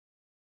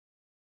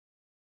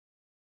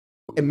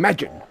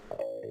Imagine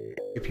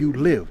if you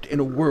lived in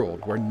a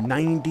world where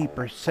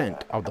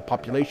 90% of the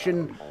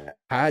population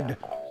had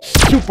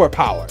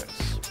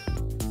superpowers.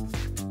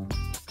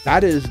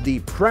 That is the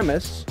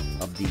premise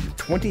of the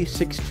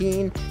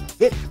 2016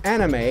 hit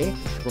anime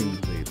from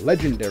the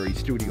legendary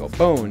studio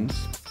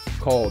Bones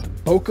called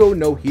Boku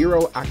no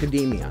Hero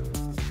Academia,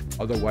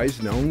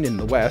 otherwise known in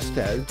the West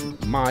as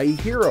My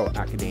Hero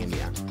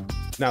Academia.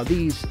 Now,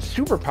 these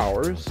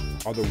superpowers,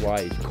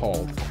 otherwise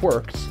called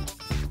quirks,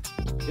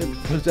 are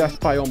possessed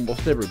by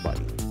almost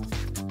everybody,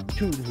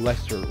 to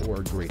lesser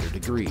or greater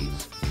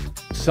degrees.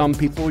 Some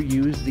people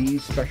use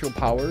these special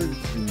powers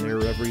in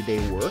their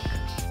everyday work.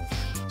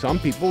 Some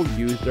people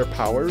use their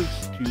powers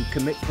to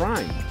commit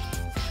crimes.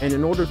 And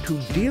in order to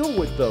deal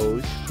with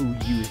those who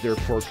use their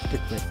quirks to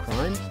commit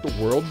crimes, the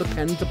world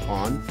depends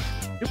upon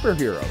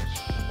superheroes,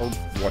 or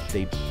what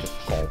they just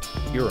call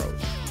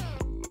heroes.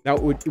 Now,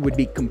 it would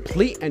be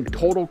complete and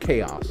total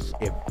chaos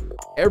if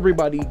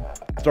everybody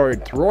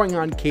started throwing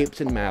on capes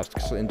and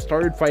masks and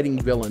started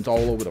fighting villains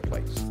all over the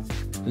place.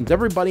 Since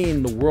everybody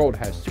in the world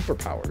has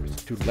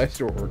superpowers to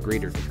lesser or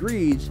greater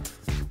degrees,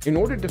 in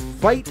order to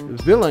fight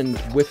villains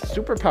with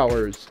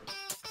superpowers,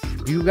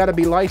 you gotta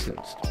be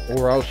licensed,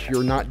 or else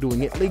you're not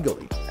doing it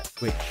legally,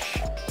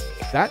 which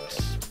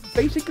that's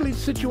basically the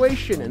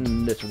situation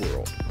in this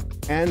world.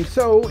 And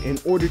so, in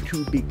order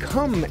to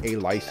become a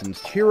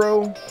licensed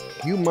hero,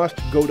 you must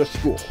go to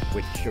school,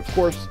 which of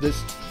course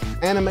this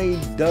anime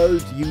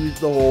does use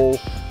the whole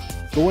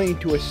going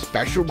to a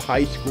special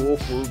high school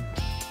for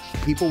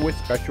people with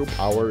special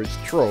powers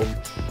trope,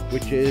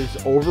 which is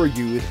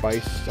overused by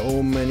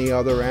so many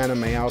other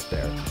anime out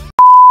there.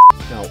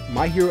 Now,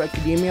 My Hero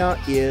Academia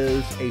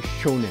is a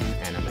shonen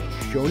anime.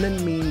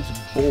 Shonen means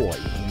boy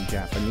in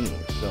Japanese,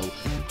 so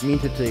it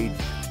means it's a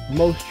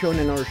most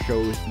shonen are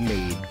shows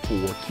made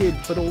for kids,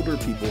 but older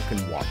people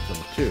can watch them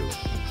too.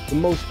 The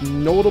most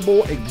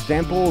notable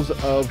examples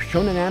of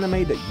shonen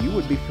anime that you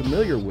would be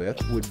familiar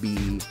with would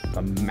be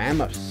the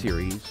Mammoth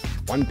series,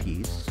 One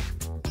Piece,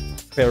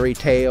 Fairy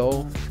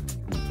Tail.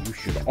 You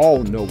should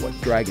all know what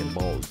Dragon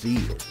Ball Z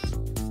is.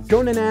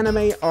 Shonen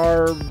anime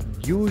are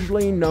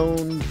usually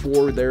known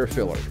for their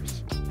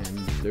fillers, and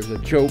there's a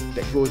joke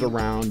that goes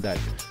around that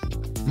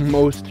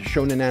most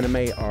shonen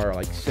anime are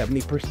like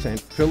 70%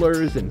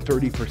 fillers and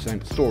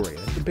 30% story.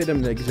 That's a bit of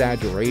an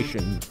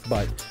exaggeration,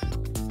 but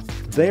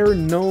they're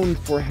known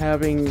for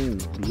having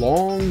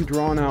long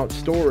drawn-out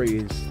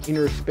stories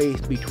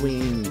interspaced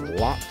between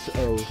lots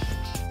of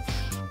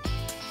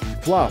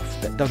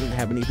fluff that doesn't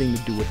have anything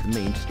to do with the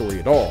main story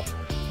at all.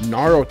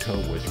 Naruto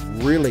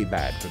was really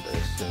bad for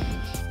this,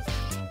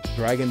 and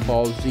Dragon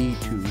Ball Z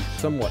to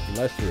somewhat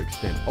lesser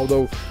extent,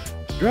 although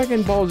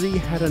Dragon Ball Z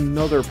had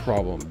another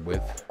problem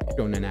with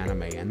shonen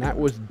anime, and that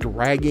was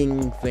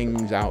dragging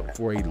things out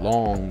for a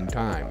long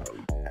time,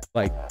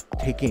 like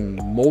taking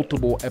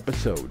multiple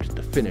episodes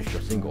to finish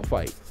a single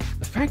fight.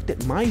 The fact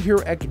that My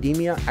Hero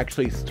Academia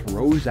actually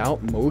throws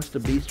out most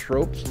of these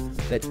tropes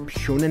that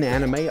shonen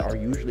anime are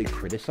usually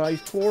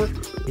criticized for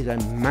is a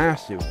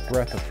massive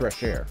breath of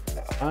fresh air.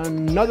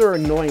 Another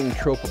annoying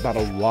trope about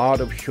a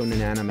lot of shonen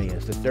anime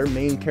is that their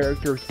main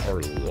characters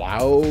are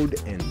loud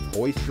and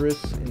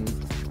boisterous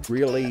and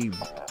really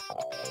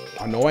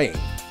annoying.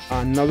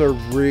 Another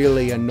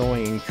really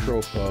annoying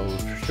trope of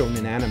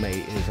shonen anime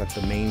is that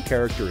the main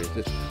character is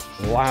this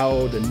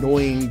loud,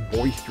 annoying,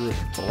 boisterous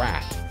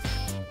brat.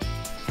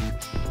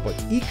 But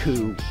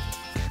Iku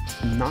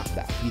is not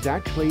that. He's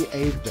actually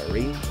a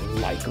very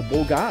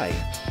likable guy.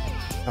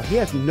 Now, he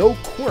has no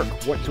quirk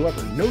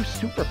whatsoever, no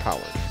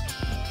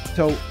superpowers.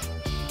 So,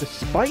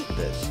 despite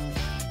this,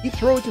 he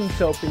throws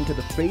himself into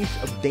the face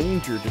of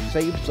danger to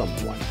save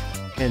someone.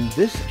 And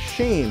this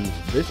shames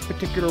this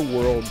particular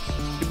world's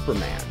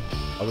Superman,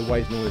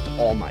 otherwise known as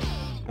All Might.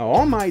 Now,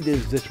 All Might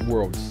is this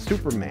world's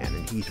Superman,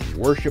 and he's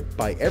worshipped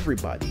by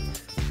everybody.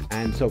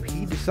 And so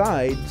he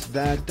decides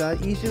that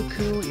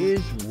Izuku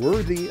is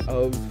worthy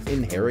of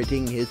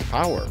inheriting his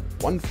power,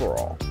 one for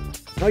all.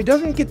 Now, he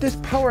doesn't get this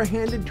power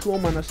handed to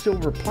him on a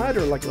silver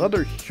platter like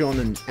other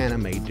shonen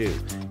anime do.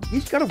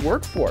 He's got to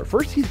work for it.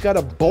 First, he's got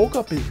to bulk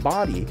up his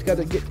body. He's got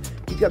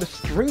to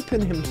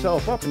strengthen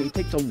himself up, and it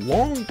takes a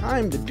long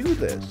time to do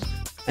this.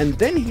 And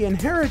then he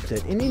inherits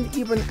it, and then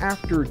even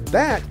after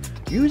that,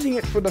 using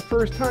it for the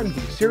first time,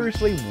 he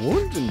seriously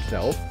wounds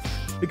himself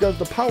because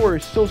the power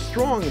is so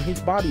strong and his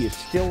body is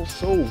still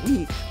so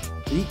weak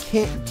that he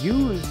can't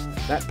use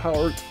that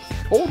power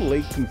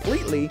totally,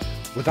 completely,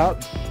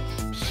 without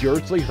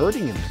seriously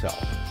hurting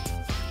himself.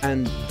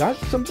 And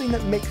that's something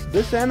that makes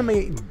this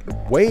anime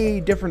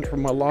way different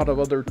from a lot of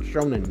other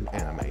shonen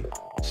anime.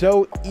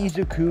 So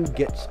Izuku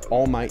gets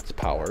All Might's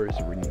powers,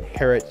 or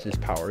inherits his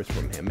powers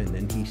from him, and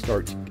then he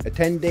starts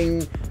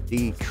attending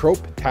the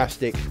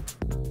trope-tastic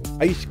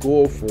high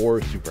school for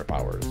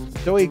superpowers.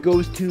 So he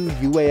goes to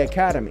UA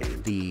Academy,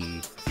 the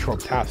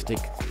trope-tastic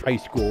high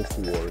school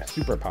for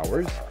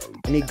superpowers,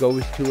 and he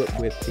goes to it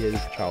with his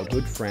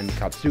childhood friend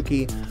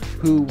Katsuki,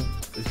 who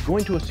is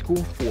going to a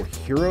school for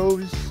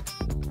heroes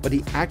but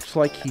he acts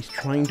like he's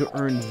trying to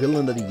earn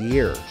Villain of the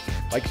Year.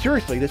 Like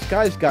seriously, this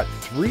guy's got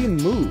 3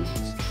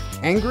 moods: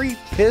 Angry,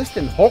 Pissed,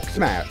 and Hulk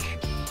Smash.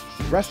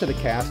 The rest of the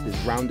cast is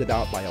rounded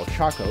out by El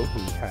Chaco,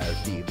 who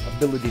has the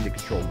ability to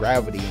control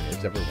gravity and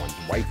is everyone's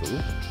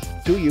waifu.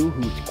 Tsuyu,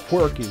 whose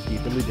quirk is the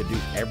ability to do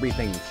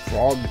everything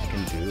frogs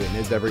can do and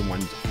is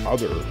everyone's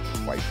other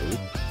waifu.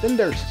 Then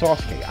there's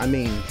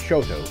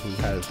Shoto,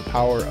 who has the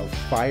power of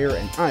fire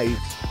and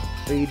ice,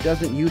 but he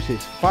doesn't use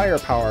his fire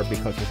power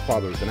because his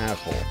father's an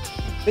asshole.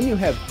 Then you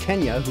have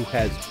Tenya, who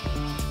has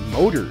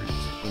motors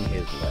in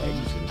his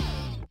legs and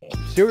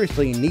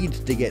seriously needs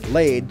to get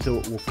laid so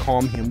it will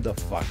calm him the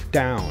fuck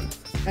down.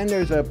 And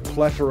there's a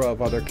plethora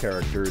of other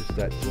characters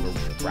that sort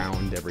of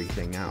round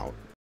everything out.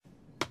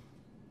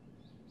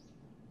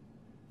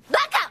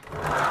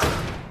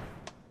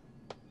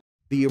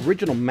 The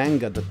original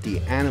manga that the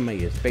anime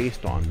is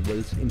based on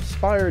was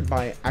inspired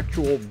by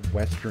actual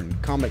Western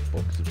comic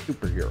books of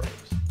superheroes,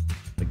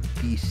 like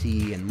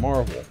DC and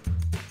Marvel.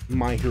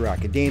 My Hero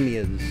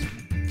Academia's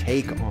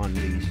take on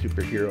these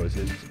superheroes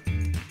is,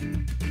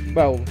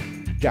 well,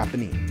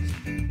 Japanese.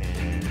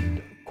 And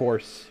of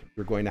course,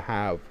 you're going to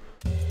have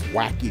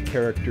wacky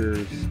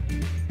characters,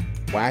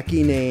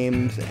 wacky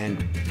names, and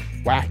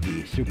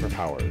wacky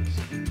superpowers.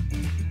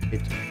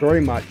 It's very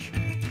much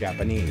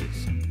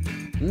Japanese.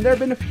 And there have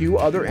been a few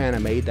other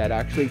anime that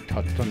actually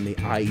touched on the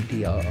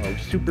idea of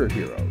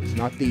superheroes,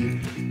 not the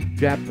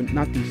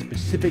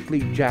specifically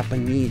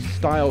Japanese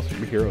style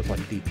superheroes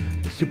like the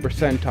Super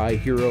Sentai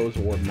heroes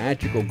or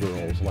magical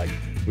girls like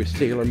with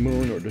Sailor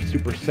Moon, or the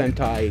Super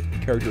Sentai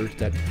characters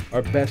that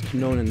are best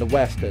known in the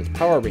West as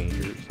Power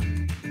Rangers.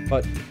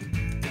 But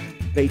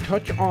they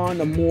touch on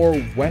a more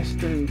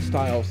Western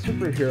style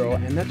superhero,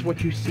 and that's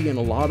what you see in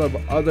a lot of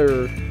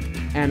other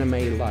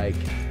anime like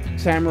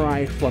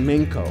Samurai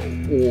Flamenco,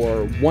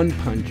 or One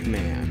Punch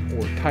Man,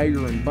 or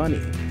Tiger and Bunny.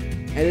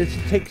 And it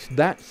takes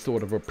that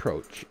sort of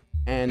approach.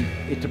 And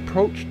its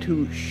approach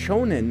to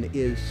shonen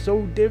is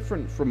so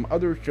different from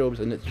other shows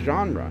in its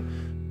genre,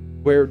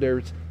 where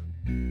there's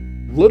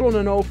little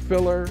to no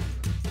filler,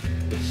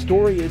 the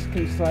story is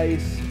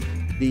concise,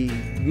 the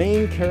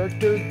main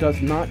character does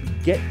not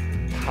get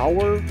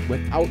power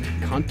without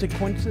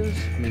consequences.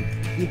 I mean,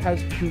 he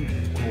has to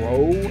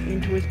grow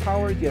into his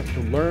powers, he has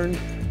to learn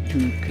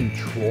to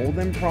control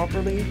them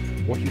properly,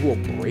 or he will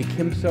break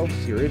himself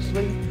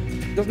seriously.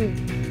 He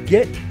doesn't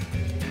get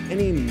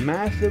any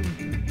massive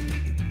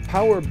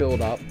power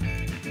build-up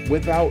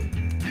without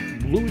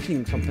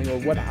losing something, or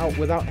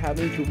without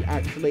having to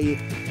actually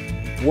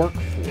work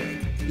for it.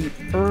 He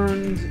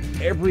earns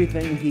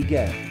everything he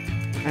gets,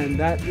 and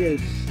that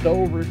is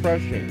so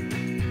refreshing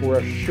for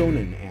a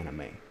shonen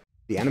anime.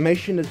 The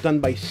animation is done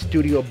by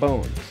Studio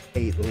Bones,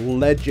 a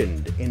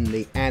legend in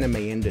the anime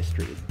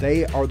industry.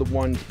 They are the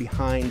ones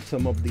behind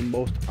some of the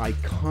most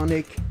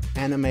iconic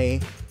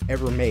anime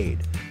ever made.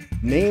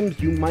 Names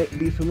you might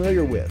be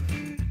familiar with: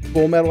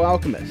 Full Metal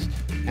Alchemist,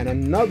 and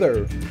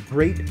another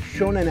great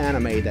shonen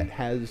anime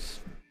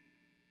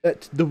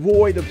that's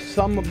devoid of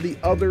some of the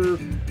other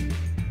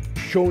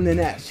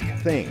shonen-esque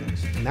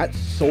things, and that's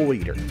Soul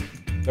Eater.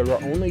 There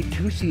are only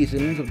 2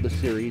 seasons of the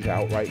series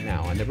out right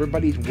now, and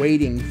everybody's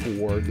waiting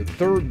for the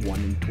 3rd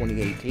one in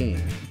 2018.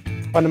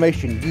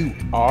 Funimation, you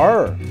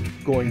are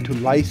going to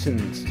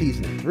license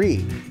season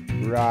 3,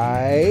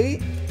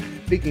 right?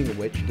 Speaking of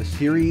which, the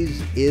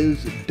series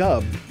is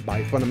dubbed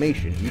by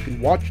Funimation. You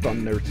can watch it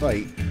on their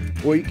site,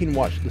 or you can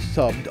watch the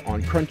subbed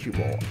on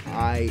Crunchyroll.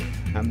 I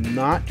am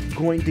not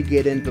going to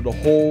get into the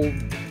whole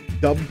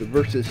dubbed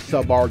versus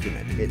sub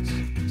argument. It's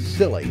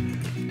silly.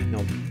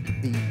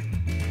 The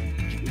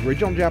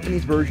original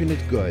Japanese version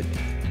is good,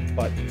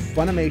 but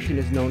Funimation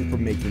is known for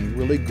making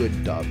really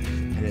good dubs,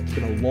 and it's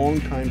been a long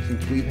time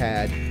since we've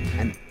had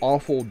an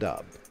awful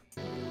dub.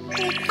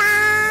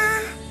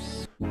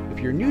 If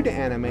you're new to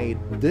anime,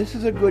 this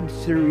is a good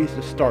series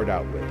to start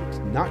out with. It's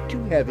not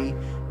too heavy,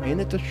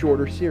 and it's a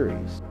shorter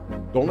series.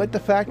 Don't let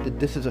the fact that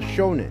this is a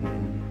shonen,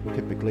 and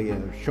typically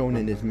a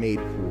shonen is made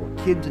for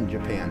kids in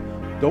Japan,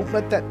 don't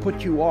let that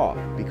put you off,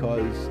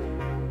 because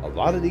a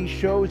lot of these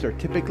shows are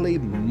typically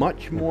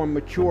much more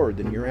mature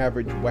than your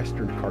average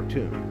Western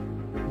cartoon.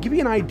 To give you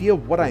an idea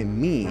of what I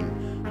mean,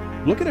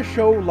 look at a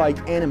show like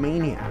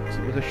Animaniacs.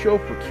 It was a show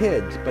for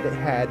kids, but it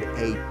had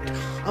a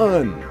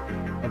ton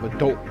of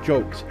adult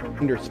jokes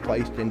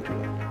interspliced into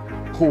it.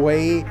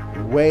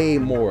 Way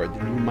more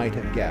than you might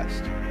have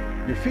guessed.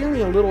 If you're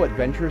feeling a little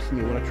adventurous and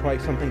you want to try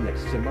something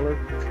that's similar,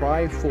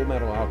 try Full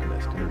Metal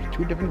Alchemist. And there's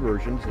 2 different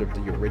versions. There's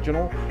the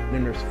original, and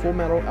then there's Full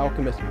Metal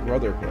Alchemist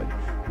Brotherhood.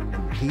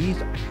 And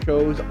these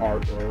shows are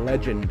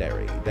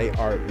legendary. They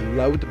are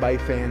loved by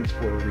fans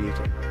for a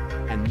reason.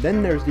 And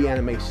then there's the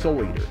anime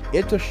Soul Eater.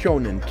 It's a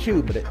shonen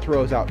too, but it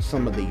throws out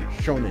some of the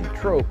shonen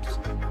tropes,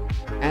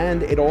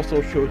 and it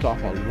also shows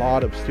off a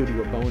lot of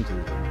Studio Bones'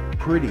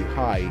 pretty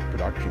high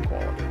production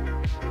quality.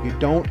 You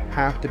don't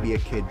have to be a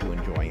kid to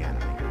enjoy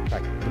anime. In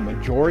fact, the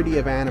majority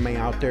of anime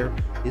out there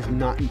is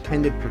not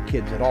intended for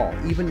kids at all.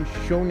 Even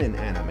shonen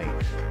anime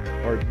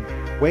are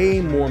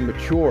way more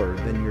mature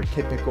than your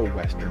typical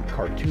Western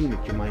cartoon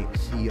that you might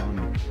see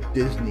on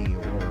Disney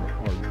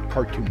or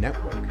Cartoon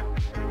Network.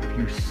 If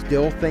you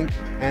still think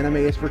anime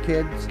is for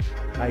kids,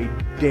 I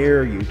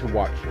dare you to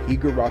watch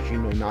Higurashi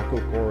no Nako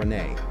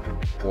Korone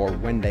or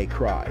When They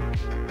Cry.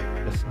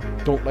 Just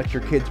don't let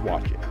your kids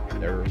watch it.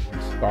 They're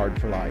scarred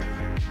for life.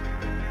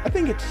 I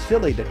think it's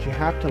silly that you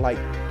have to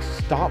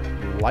stop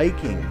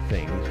liking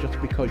things just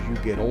because you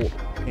get older.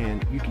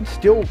 And you can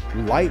still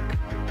like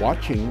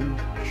watching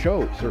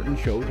shows, certain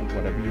shows and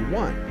whatever you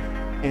want.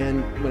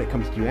 And when it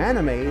comes to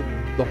anime,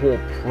 the whole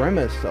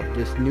premise of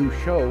this new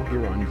show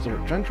here on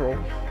Zorch Central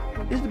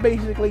is to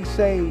basically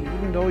say,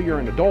 even though you're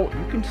an adult,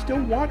 you can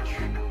still watch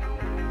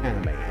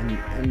anime.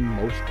 And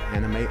most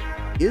anime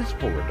is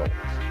for adults.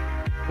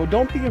 So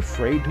don't be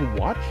afraid to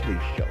watch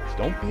these shows.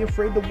 Don't be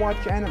afraid to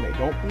watch anime.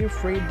 Don't be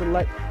afraid to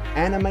let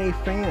anime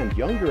fans,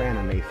 younger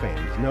anime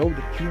fans, know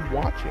that you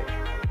watch it.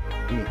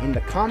 I mean, in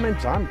the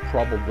comments, I'm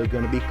probably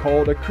going to be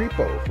called a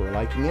creepo for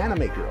liking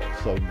anime girls,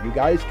 so you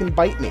guys can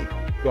bite me.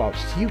 So I'll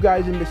see you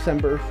guys in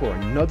December for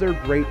another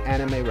great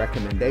anime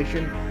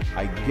recommendation.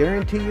 I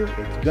guarantee you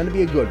it's going to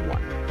be a good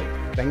one.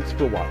 So thanks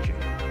for watching.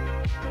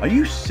 Are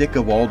you sick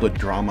of all the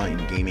drama in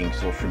gaming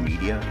social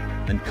media?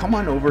 Then come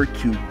on over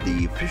to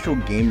the official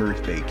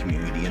Gamers Bay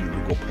community in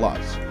Google+.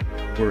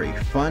 We're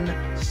a fun,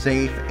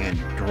 safe, and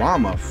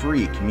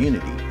drama-free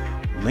community.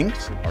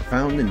 Links are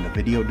found in the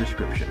video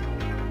description.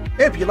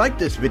 If you like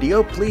this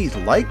video, please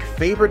like,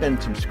 favorite,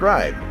 and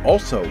subscribe.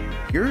 Also,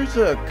 here's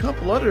a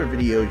couple other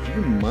videos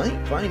you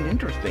might find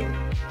interesting.